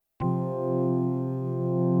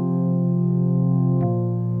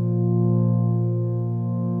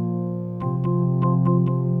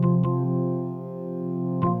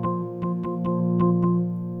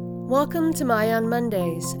Welcome to My on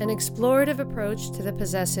Mondays, an explorative approach to the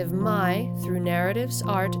possessive my through narratives,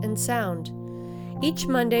 art, and sound. Each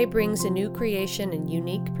Monday brings a new creation and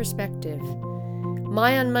unique perspective.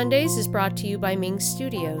 My on Mondays is brought to you by Ming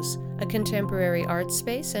Studios, a contemporary art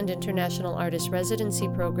space and international artist residency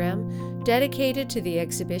program dedicated to the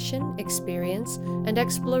exhibition, experience, and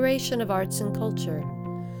exploration of arts and culture.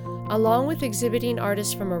 Along with exhibiting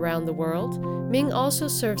artists from around the world, Ming also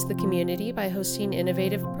serves the community by hosting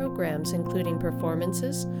innovative programs including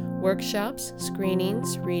performances, workshops,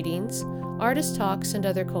 screenings, readings, artist talks, and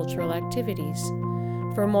other cultural activities.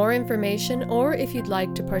 For more information, or if you'd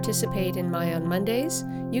like to participate in My on Mondays,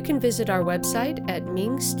 you can visit our website at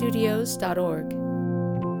mingstudios.org.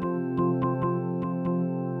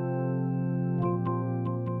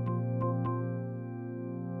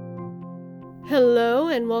 Hello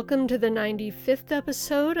and welcome to the 95th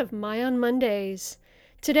episode of My on Mondays.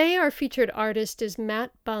 Today our featured artist is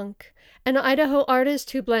Matt Bunk, an Idaho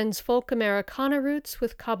artist who blends folk Americana roots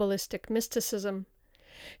with kabbalistic mysticism.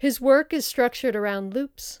 His work is structured around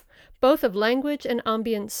loops, both of language and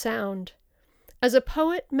ambient sound. As a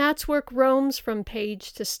poet, Matt's work roams from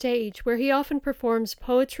page to stage, where he often performs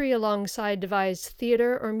poetry alongside devised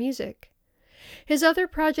theater or music. His other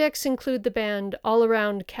projects include the band All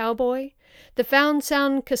Around Cowboy, the found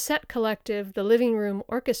sound cassette collective The Living Room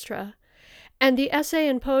Orchestra, and the essay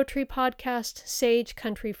and poetry podcast Sage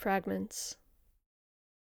Country Fragments.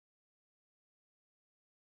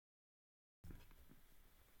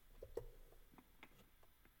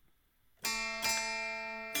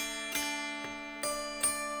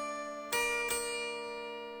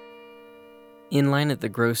 In line at the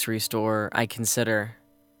grocery store, I consider,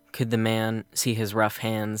 could the man see his rough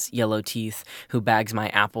hands, yellow teeth, who bags my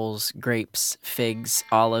apples, grapes, figs,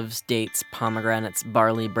 olives, dates, pomegranates,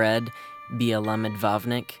 barley bread, be a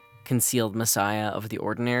lamedvavnik, concealed messiah of the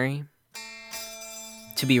ordinary?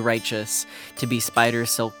 To be righteous, to be spider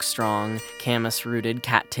silk strong, camas rooted,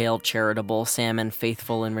 cattail charitable, salmon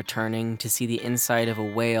faithful in returning, to see the inside of a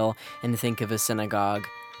whale and think of a synagogue.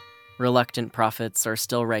 Reluctant prophets are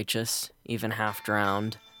still righteous, even half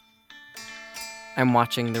drowned. I'm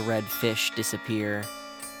watching the red fish disappear,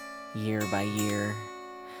 year by year.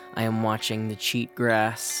 I am watching the cheat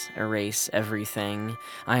grass erase everything.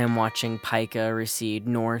 I am watching pica recede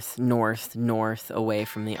north, north, north, away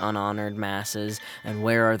from the unhonored masses, and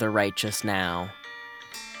where are the righteous now?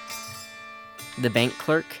 The bank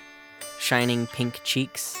clerk, shining pink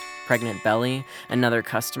cheeks, pregnant belly, another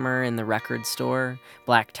customer in the record store,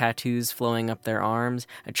 black tattoos flowing up their arms,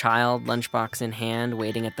 a child, lunchbox in hand,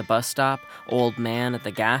 waiting at the bus stop, old man at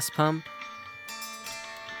the gas pump.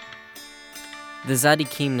 The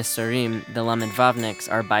Zadikim Nisarim, the Lamedvavniks,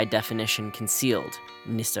 are by definition concealed,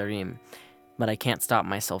 Nisarim, but I can't stop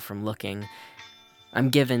myself from looking. I'm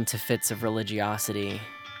given to fits of religiosity.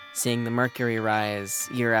 Seeing the mercury rise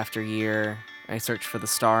year after year, I search for the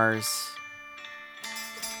stars.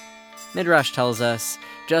 Midrash tells us,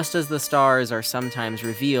 just as the stars are sometimes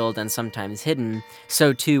revealed and sometimes hidden,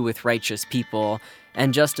 so too with righteous people,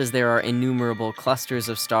 and just as there are innumerable clusters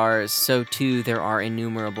of stars, so too there are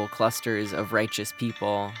innumerable clusters of righteous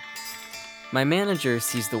people. My manager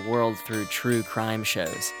sees the world through true crime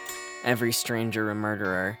shows, every stranger a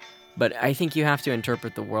murderer, but I think you have to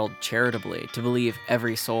interpret the world charitably, to believe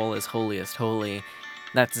every soul is holiest holy.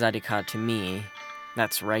 That's Zadikah to me.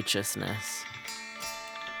 That's righteousness.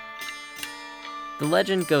 The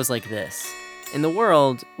legend goes like this. In the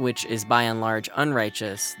world, which is by and large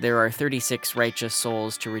unrighteous, there are 36 righteous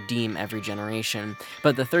souls to redeem every generation,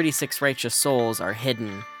 but the 36 righteous souls are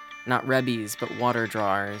hidden, not rebbes, but water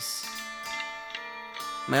drawers.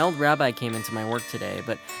 My old rabbi came into my work today,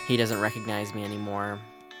 but he doesn't recognize me anymore.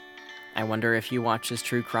 I wonder if he watches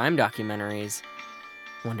true crime documentaries.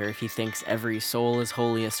 Wonder if he thinks every soul is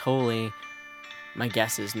holiest holy. My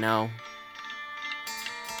guess is no.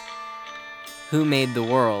 Who made the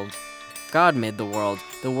world? God made the world.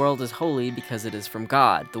 The world is holy because it is from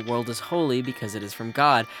God. The world is holy because it is from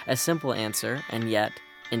God. A simple answer, and yet,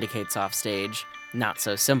 indicates offstage, not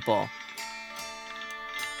so simple.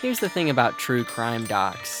 Here's the thing about true crime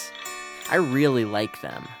docs. I really like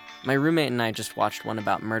them. My roommate and I just watched one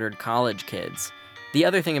about murdered college kids. The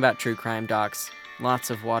other thing about true crime docs, lots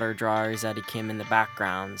of water drawers Zadikim in the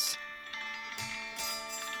backgrounds.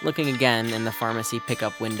 Looking again in the pharmacy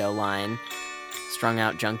pickup window line, strung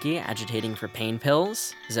out junkie agitating for pain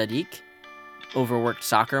pills, Zadik. Overworked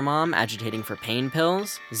soccer mom agitating for pain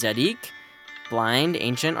pills, Zadik. Blind,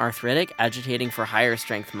 ancient, arthritic agitating for higher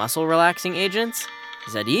strength muscle relaxing agents,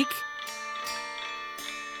 Zadik.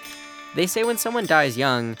 They say when someone dies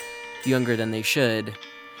young, younger than they should,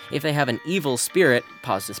 If they have an evil spirit,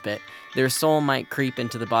 pause to spit, their soul might creep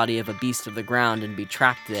into the body of a beast of the ground and be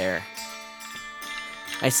trapped there.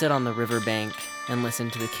 I sit on the riverbank and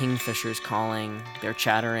listen to the kingfishers calling. They're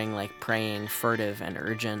chattering like praying, furtive and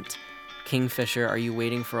urgent. Kingfisher, are you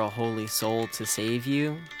waiting for a holy soul to save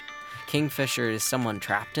you? Kingfisher, is someone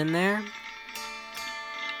trapped in there?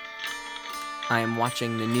 I am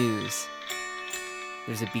watching the news.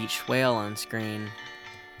 There's a beached whale on screen.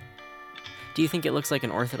 Do you think it looks like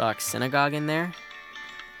an Orthodox synagogue in there?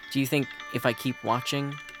 Do you think if I keep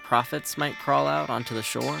watching, prophets might crawl out onto the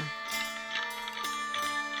shore?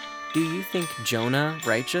 Do you think Jonah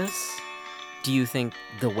righteous? Do you think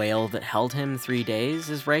the whale that held him 3 days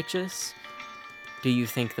is righteous? Do you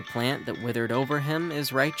think the plant that withered over him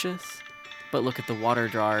is righteous? But look at the water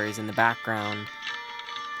drawers in the background.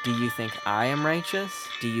 Do you think I am righteous?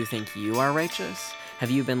 Do you think you are righteous? Have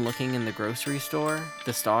you been looking in the grocery store,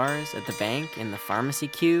 the stars, at the bank, in the pharmacy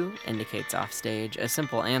queue? Indicates offstage, a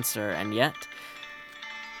simple answer, and yet...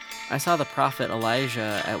 I saw the prophet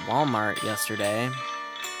Elijah at Walmart yesterday.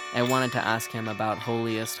 I wanted to ask him about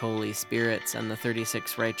holiest holy spirits and the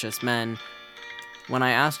 36 righteous men. When I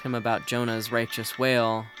asked him about Jonah's righteous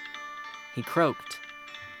whale, he croaked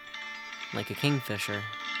like a kingfisher.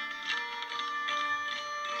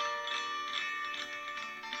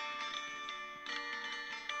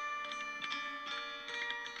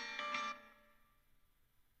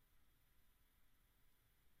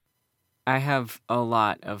 I have a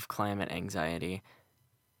lot of climate anxiety.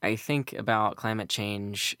 I think about climate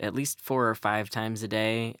change at least 4 or 5 times a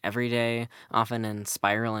day, every day, often in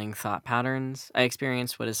spiraling thought patterns. I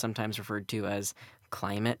experience what is sometimes referred to as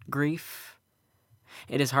climate grief.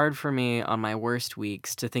 It is hard for me on my worst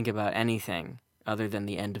weeks to think about anything other than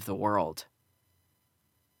the end of the world.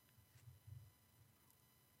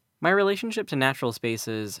 My relationship to natural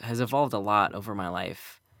spaces has evolved a lot over my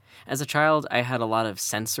life. As a child, I had a lot of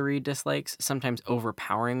sensory dislikes, sometimes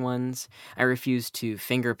overpowering ones. I refused to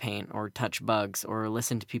finger paint or touch bugs or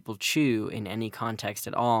listen to people chew in any context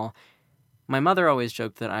at all. My mother always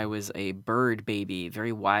joked that I was a bird baby,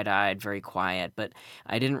 very wide-eyed, very quiet, but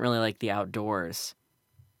I didn't really like the outdoors.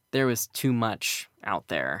 There was too much out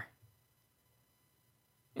there.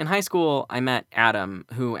 In high school, I met Adam,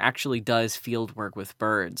 who actually does field work with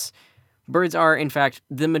birds. Birds are, in fact,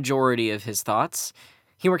 the majority of his thoughts.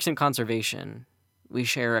 He works in conservation. We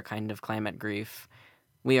share a kind of climate grief.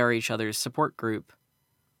 We are each other's support group.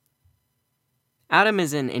 Adam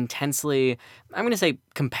is an intensely, I'm going to say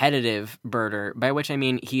competitive birder, by which I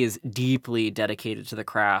mean he is deeply dedicated to the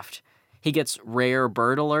craft. He gets rare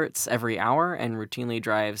bird alerts every hour and routinely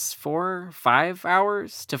drives 4-5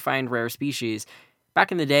 hours to find rare species.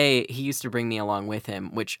 Back in the day, he used to bring me along with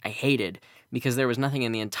him, which I hated, because there was nothing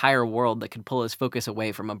in the entire world that could pull his focus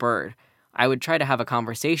away from a bird. I would try to have a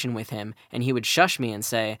conversation with him, and he would shush me and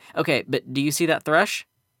say, "Okay, but do you see that thrush?"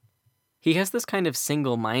 He has this kind of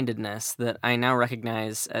single-mindedness that I now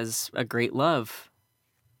recognize as a great love.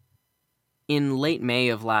 In late May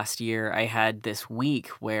of last year, I had this week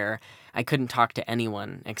where I couldn't talk to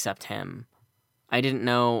anyone except him. I didn't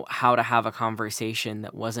know how to have a conversation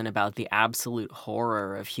that wasn't about the absolute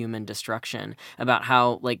horror of human destruction, about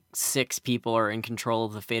how, 6 people are in control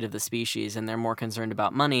of the fate of the species and they're more concerned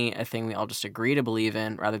about money, a thing we all just agree to believe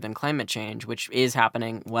in, rather than climate change, which is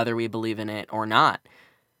happening whether we believe in it or not.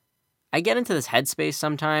 I get into this headspace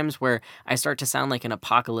sometimes where I start to sound like an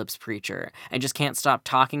apocalypse preacher. I just can't stop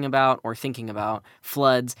talking about or thinking about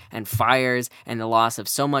floods and fires and the loss of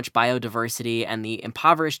so much biodiversity and the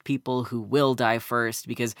impoverished people who will die first,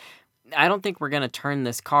 because I don't think we're going to turn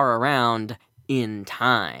this car around in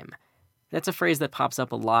time. That's a phrase that pops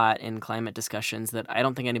up a lot in climate discussions that I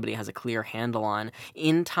don't think anybody has a clear handle on.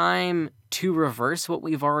 In time to reverse what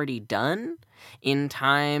we've already done? In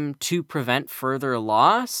time to prevent further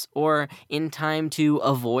loss? Or in time to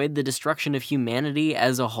avoid the destruction of humanity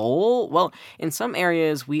as a whole? Well, in some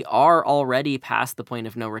areas, we are already past the point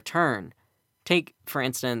of no return. Take, for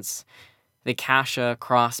instance, the Cassia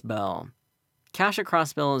crossbill. Cassia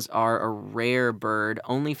crossbills are a rare bird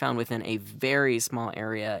only found within a very small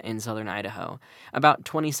area in southern Idaho, about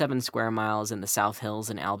 27 square miles in the South Hills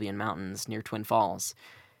and Albion Mountains near Twin Falls.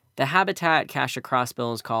 The habitat Cassia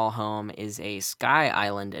crossbills call home is a sky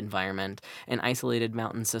island environment, an isolated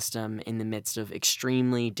mountain system in the midst of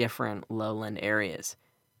extremely different lowland areas.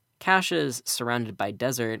 Cassias, surrounded by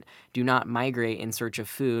desert, do not migrate in search of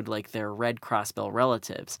food like their red crossbill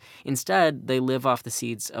relatives. Instead, they live off the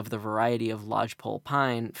seeds of the variety of lodgepole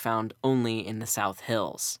pine found only in the South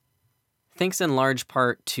Hills. Thanks in large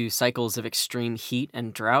part to cycles of extreme heat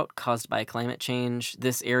and drought caused by climate change,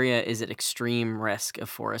 this area is at extreme risk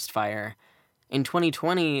of forest fire. In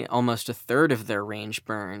 2020, almost a third of their range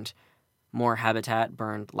burned. More habitat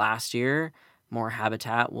burned last year. More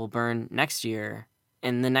habitat will burn next year,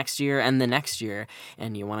 and the next year, and the next year.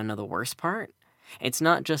 And you want to know the worst part? It's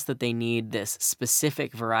not just that they need this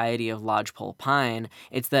specific variety of lodgepole pine,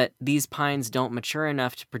 it's that these pines don't mature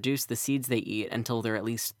enough to produce the seeds they eat until they're at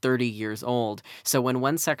least 30 years old. So when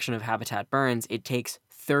one section of habitat burns, it takes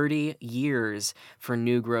 30 years for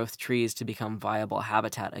new growth trees to become viable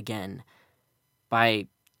habitat again. By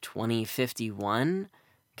 2051,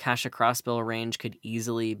 Cassia crossbill range could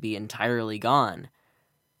easily be entirely gone.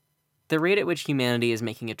 The rate at which humanity is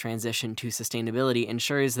making a transition to sustainability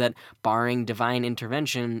ensures that, barring divine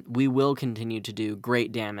intervention, we will continue to do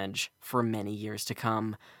great damage for many years to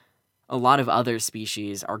come. A lot of other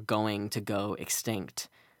species are going to go extinct.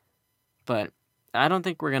 But I don't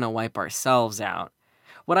think we're going to wipe ourselves out.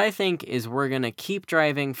 What I think is we're going to keep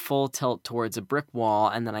driving full tilt towards a brick wall,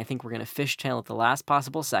 and then I think we're going to fishtail at the last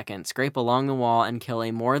possible second, scrape along the wall, and kill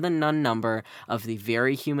a more than none number of the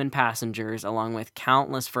very human passengers, along with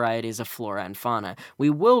countless varieties of flora and fauna.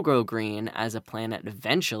 We will grow green as a planet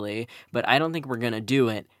eventually, but I don't think we're going to do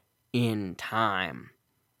it in time.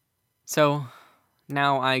 So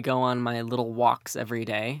now I go on my little walks every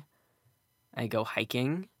day. I go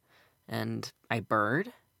hiking, and I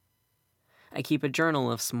bird. I keep a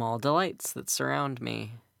journal of small delights that surround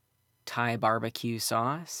me. Thai barbecue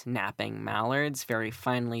sauce, napping mallards, very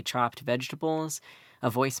finely chopped vegetables,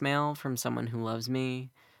 a voicemail from someone who loves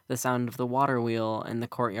me, the sound of the water wheel in the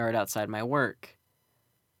courtyard outside my work.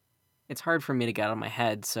 It's hard for me to get out of my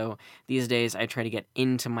head, so these days I try to get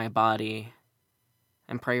into my body.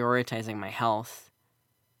 I'm prioritizing my health,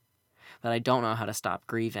 but I don't know how to stop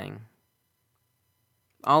grieving.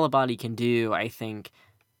 All a body can do, I think,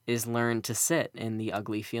 is learn to sit in the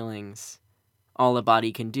ugly feelings. All a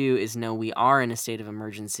body can do is know we are in a state of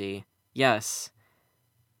emergency, yes,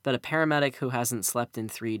 but a paramedic who hasn't slept in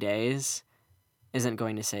 3 days isn't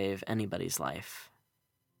going to save anybody's life.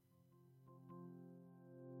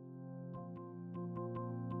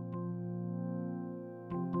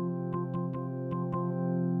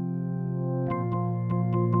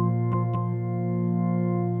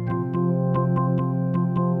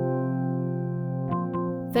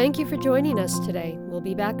 Thank you for joining us today. We'll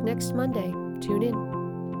be back next Monday. Tune in.